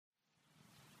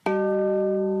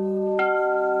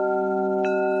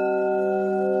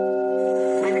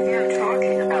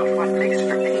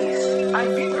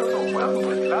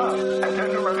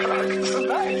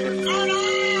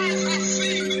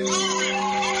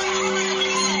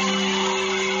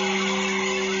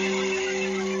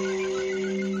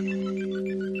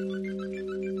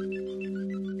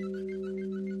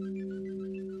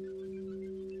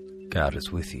God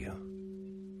is with you.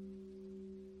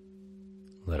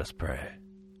 Let us pray.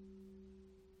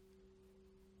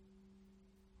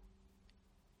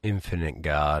 Infinite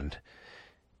God,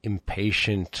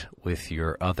 impatient with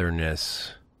your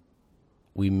otherness,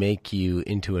 we make you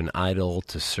into an idol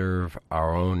to serve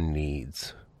our own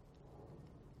needs.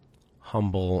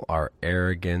 Humble our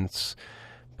arrogance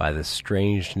by the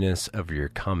strangeness of your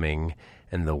coming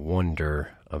and the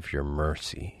wonder of your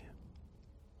mercy.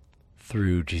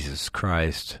 Through Jesus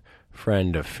Christ,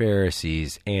 friend of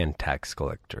Pharisees and tax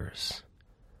collectors.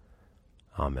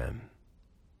 Amen.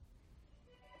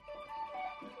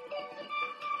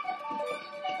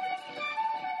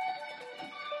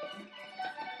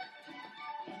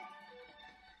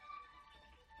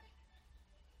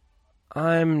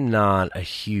 I'm not a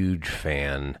huge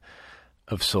fan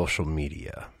of social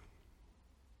media.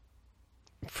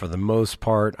 For the most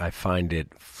part, I find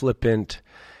it flippant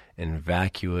and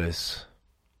vacuous.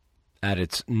 At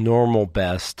its normal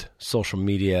best, social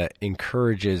media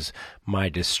encourages my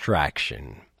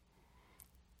distraction.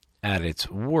 At its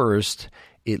worst,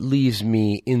 it leaves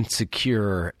me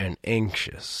insecure and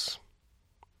anxious.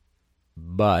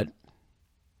 But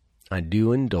I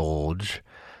do indulge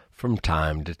from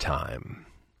time to time.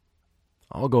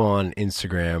 I'll go on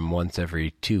Instagram once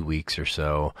every 2 weeks or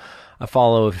so. I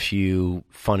follow a few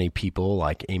funny people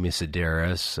like Amy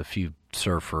Sedaris, a few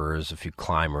surfers, a few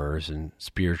climbers, and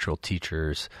spiritual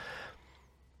teachers.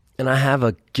 And I have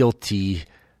a guilty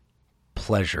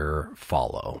pleasure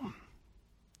follow.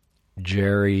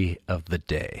 Jerry of the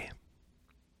Day.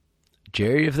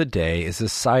 Jerry of the Day is a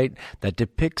site that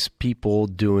depicts people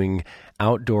doing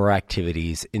outdoor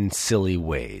activities in silly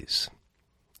ways.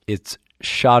 It's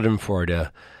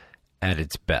Schadenfreude at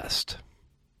its best.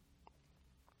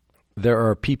 There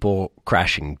are people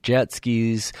crashing jet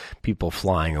skis, people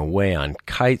flying away on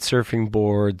kite surfing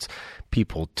boards,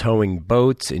 people towing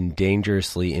boats in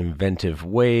dangerously inventive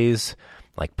ways,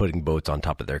 like putting boats on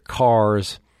top of their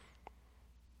cars.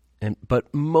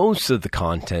 But most of the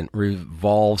content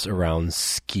revolves around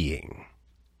skiing.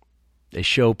 They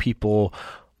show people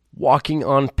walking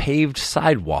on paved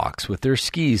sidewalks with their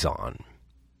skis on.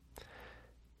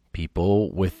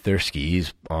 People with their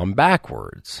skis on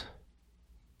backwards.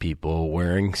 People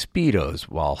wearing Speedos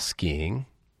while skiing.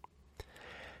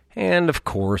 And, of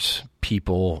course,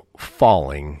 people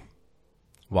falling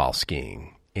while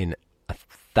skiing in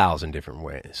 1,000 different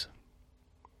ways.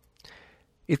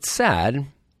 It's sad,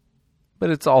 but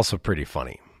it's also pretty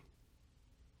funny.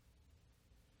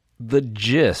 The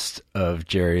gist of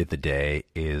Jerry of the Day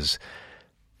is,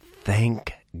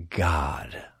 thank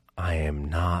God I am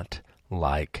not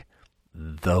like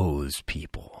those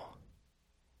people.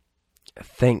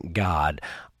 Thank God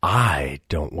I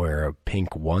don't wear a pink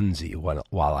onesie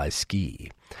while I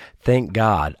ski. Thank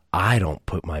God I don't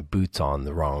put my boots on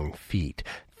the wrong feet.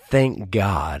 Thank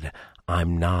God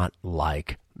I'm not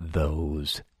like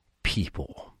those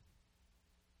people.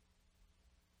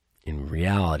 In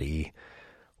reality,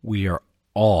 we are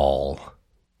all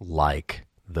like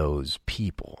those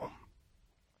people.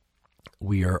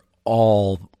 We are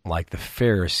all like the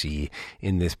Pharisee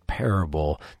in this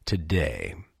parable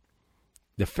today.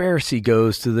 The Pharisee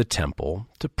goes to the temple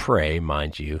to pray,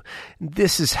 mind you.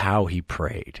 This is how he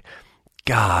prayed.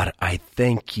 God, I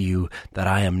thank you that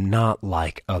I am not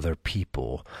like other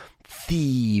people,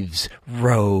 thieves,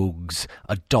 rogues,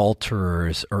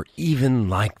 adulterers, or even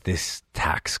like this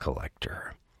tax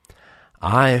collector.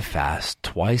 I fast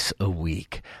twice a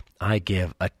week. I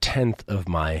give 1/10 of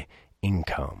my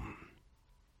income.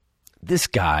 This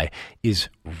guy is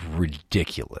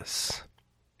ridiculous.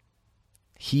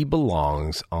 He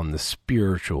belongs on the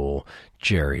spiritual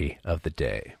Jerry of the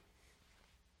Day.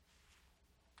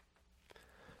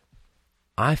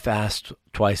 I fast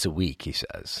twice a week, he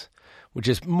says, which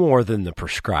is more than the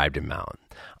prescribed amount.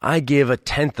 I give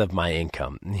 1/10 of my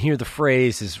income. And here the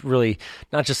phrase is really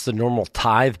not just the normal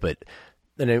tithe, but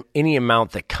any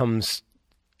amount that comes,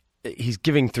 he's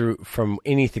giving through from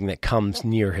anything that comes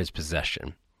near his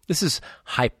possession. This is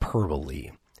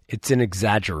hyperbole. It's an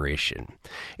exaggeration.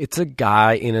 It's a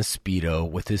guy in a Speedo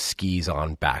with his skis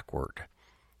on backward.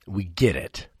 We get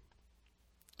it.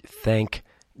 Thank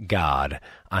God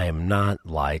I am not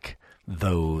like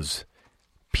those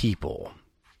people.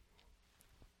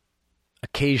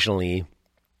 Occasionally,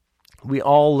 we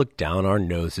all look down our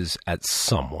noses at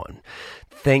someone.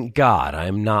 Thank God I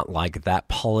am not like that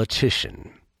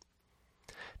politician.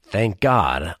 Thank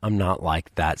God I'm not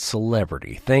like that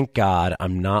celebrity. Thank God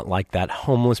I'm not like that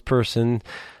homeless person,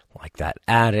 like that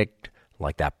addict,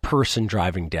 like that person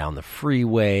driving down the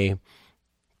freeway.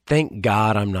 Thank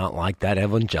God I'm not like that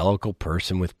evangelical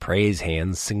person with praise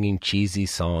hands singing cheesy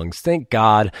songs. Thank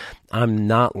God I'm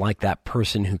not like that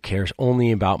person who cares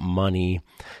only about money.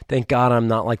 Thank God I'm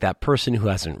not like that person who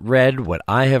hasn't read what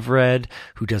I have read,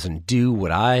 who doesn't do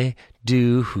what I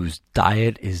do, whose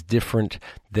diet is different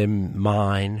than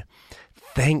mine.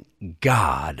 Thank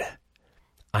God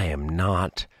I am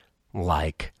not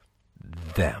like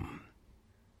them.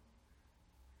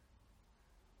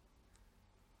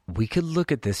 We could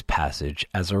look at this passage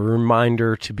as a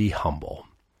reminder to be humble.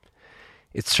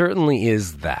 It certainly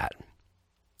is that.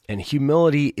 And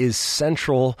humility is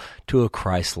central to a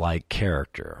Christ-like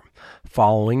character.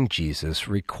 Following Jesus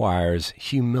requires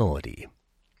humility.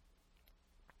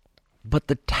 But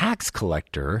the tax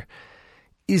collector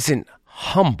isn't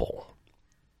humble.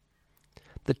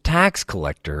 The tax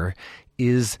collector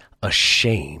is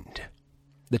ashamed.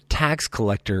 The tax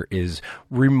collector is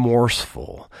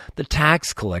remorseful. The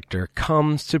tax collector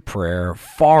comes to prayer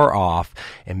far off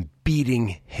and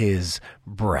beating his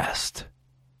breast.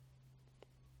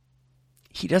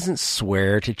 He doesn't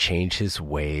swear to change his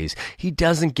ways. He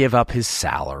doesn't give up his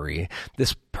salary.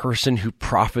 This person who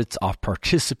profits off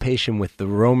participation with the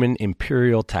Roman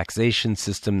imperial taxation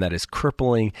system that is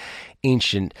crippling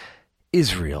ancient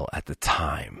Israel at the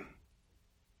time.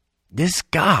 This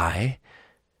guy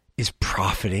is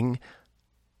profiting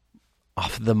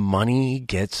off the money he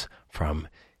gets from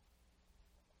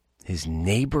his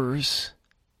neighbors,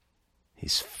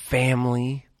 his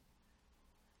family,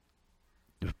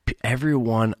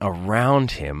 everyone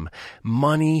around him.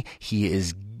 Money he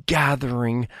is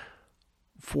gathering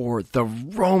for the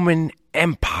Roman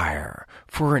Empire,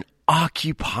 for an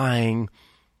occupying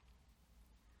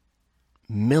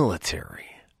military.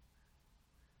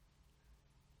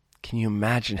 Can you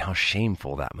imagine how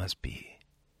shameful that must be?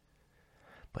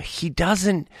 But he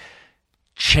doesn't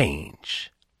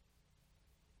change.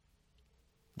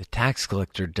 The tax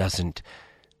collector doesn't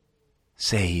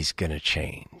say he's going to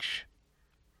change.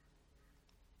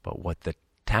 But what the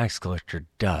tax collector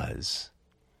does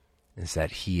is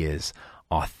that he is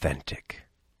authentic.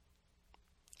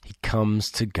 He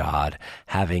comes to God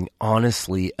having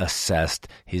honestly assessed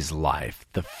his life.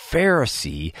 The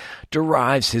Pharisee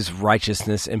derives his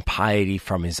righteousness and piety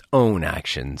from his own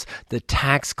actions. The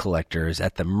tax collector is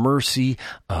at the mercy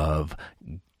of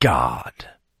God,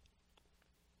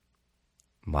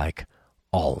 like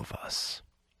all of us.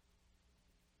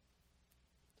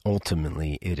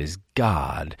 Ultimately, it is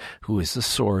God who is the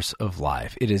source of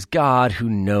life. It is God who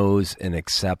knows and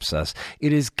accepts us.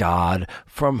 It is God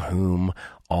from whom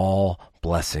all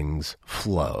blessings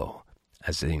flow,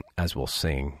 as we'll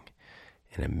sing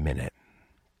in a minute.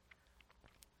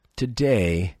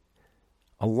 Today,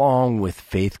 along with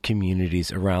faith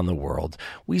communities around the world,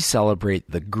 we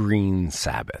celebrate the Green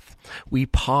Sabbath. We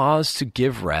pause to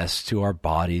give rest to our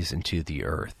bodies and to the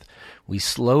earth. We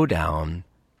slow down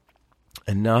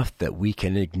enough that we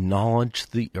can acknowledge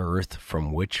the earth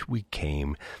from which we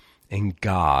came and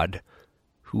God,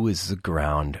 who is the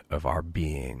ground of our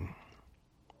being.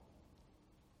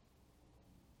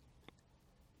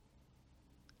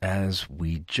 As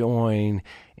we join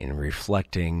in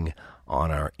reflecting on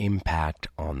our impact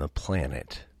on the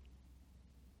planet,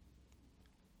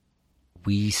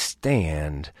 we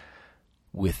stand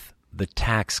with the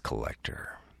tax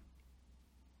collector.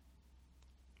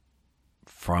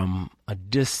 From a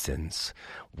distance,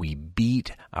 we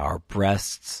beat our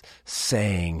breasts,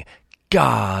 saying,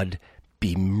 God,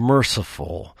 be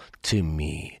merciful to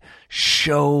me.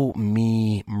 Show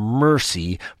me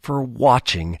mercy for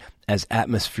watching as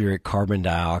atmospheric carbon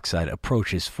dioxide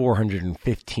approaches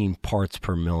 415 parts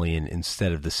per million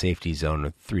instead of the safety zone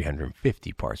of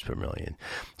 350 parts per million.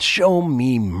 Show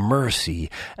me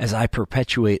mercy as I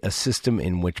perpetuate a system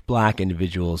in which black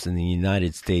individuals in the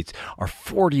United States are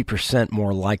 40%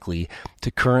 more likely to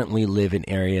currently live in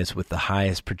areas with the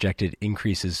highest projected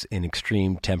increases in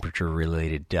extreme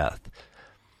temperature-related death.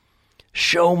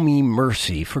 Show me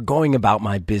mercy for going about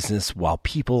my business while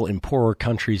people in poorer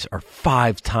countries are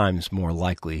 5 times more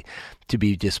likely to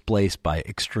be displaced by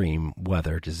extreme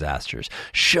weather disasters.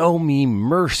 Show me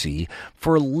mercy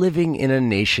for living in a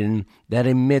nation that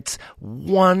emits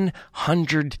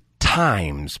 100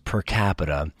 times per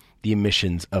capita the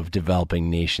emissions of developing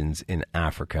nations in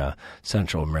Africa,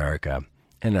 Central America,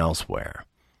 and elsewhere.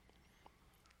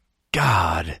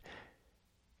 God,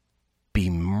 be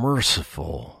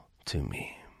merciful to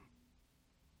me.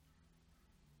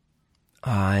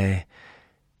 I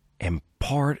am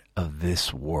part of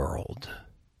this world,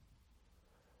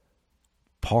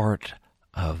 part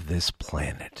of this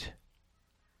planet,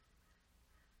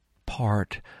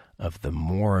 part of the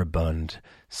moribund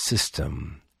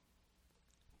system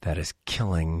that is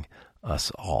killing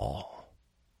us all.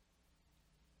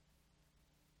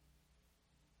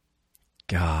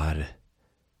 God,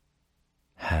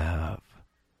 have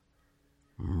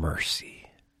mercy.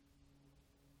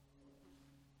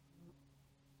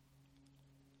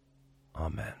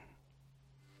 Amen.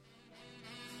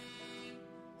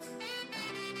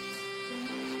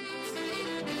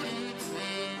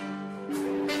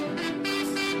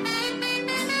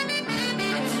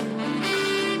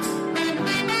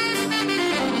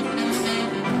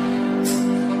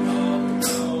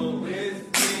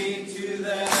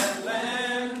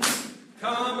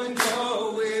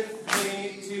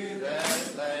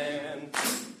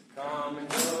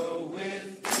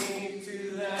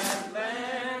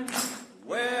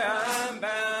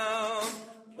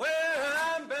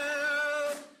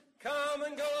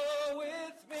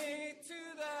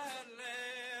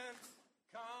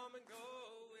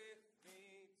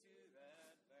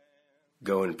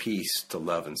 Go in peace to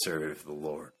love and serve the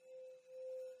Lord.